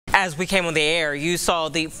As we came on the air, you saw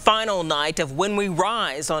the final night of When We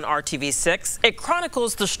Rise on RTV6. It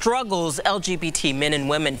chronicles the struggles LGBT men and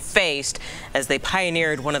women faced as they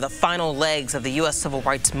pioneered one of the final legs of the U.S. civil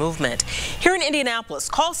rights movement. Here in Indianapolis,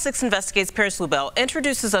 Call 6 Investigates Paris Lubell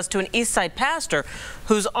introduces us to an East Side pastor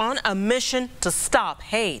who's on a mission to stop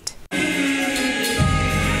hate.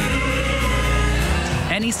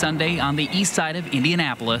 Any Sunday on the east side of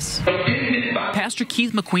Indianapolis, Pastor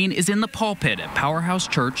Keith McQueen is in the pulpit at PowerHouse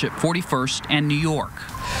Church at 41st and New York.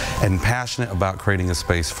 And passionate about creating a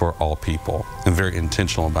space for all people, and very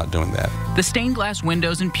intentional about doing that. The stained glass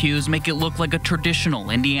windows and pews make it look like a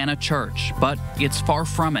traditional Indiana church, but it's far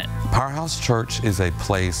from it. PowerHouse Church is a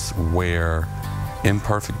place where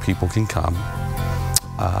imperfect people can come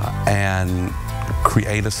and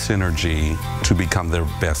create a synergy to become their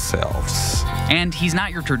best selves. And he's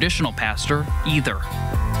not your traditional pastor either.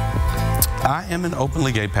 I am an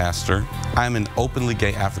openly gay pastor. I am an openly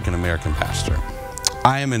gay African American pastor.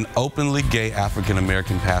 I am an openly gay African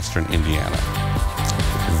American pastor in Indiana.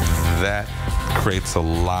 That creates a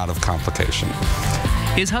lot of complication.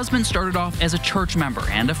 His husband started off as a church member,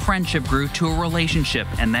 and a friendship grew to a relationship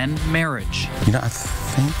and then marriage. You know, I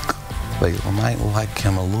think they might like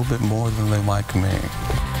him a little bit more than they like me.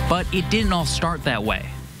 But it didn't all start that way.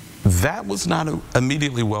 That was not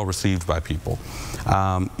immediately well received by people.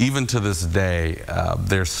 Even to this day,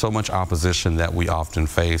 there's so much opposition that we often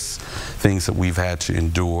face, things that we've had to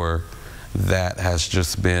endure that has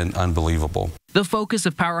just been unbelievable. The focus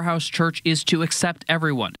of PowerHouse Church is to accept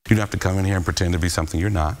everyone. You don't have to come in here and pretend to be something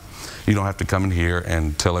you're not. You don't have to come in here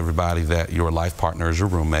and tell everybody that your life partner is your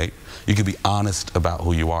roommate. You can be honest about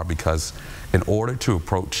who you are, because in order to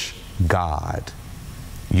approach God,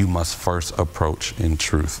 you must first approach in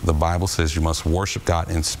truth. The Bible says you must worship God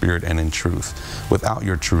in spirit and in truth. Without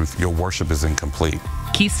your truth, your worship is incomplete.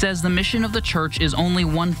 Keith says the mission of the church is only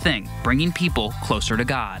one thing: bringing people closer to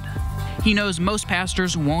God. He knows most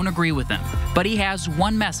pastors won't agree with him, but he has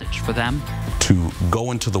one message for them: to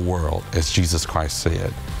go into the world, as Jesus Christ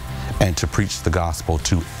said, and to preach the gospel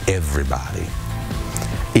to everybody.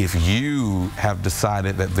 If you have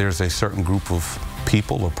decided that there's a certain group of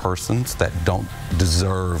people or persons that don't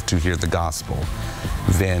deserve to hear the gospel,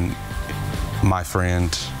 then, my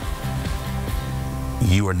friend,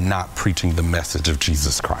 you are not preaching the message of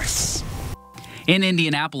Jesus Christ. In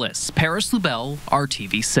Indianapolis, Paris Lubell,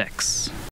 RTV6.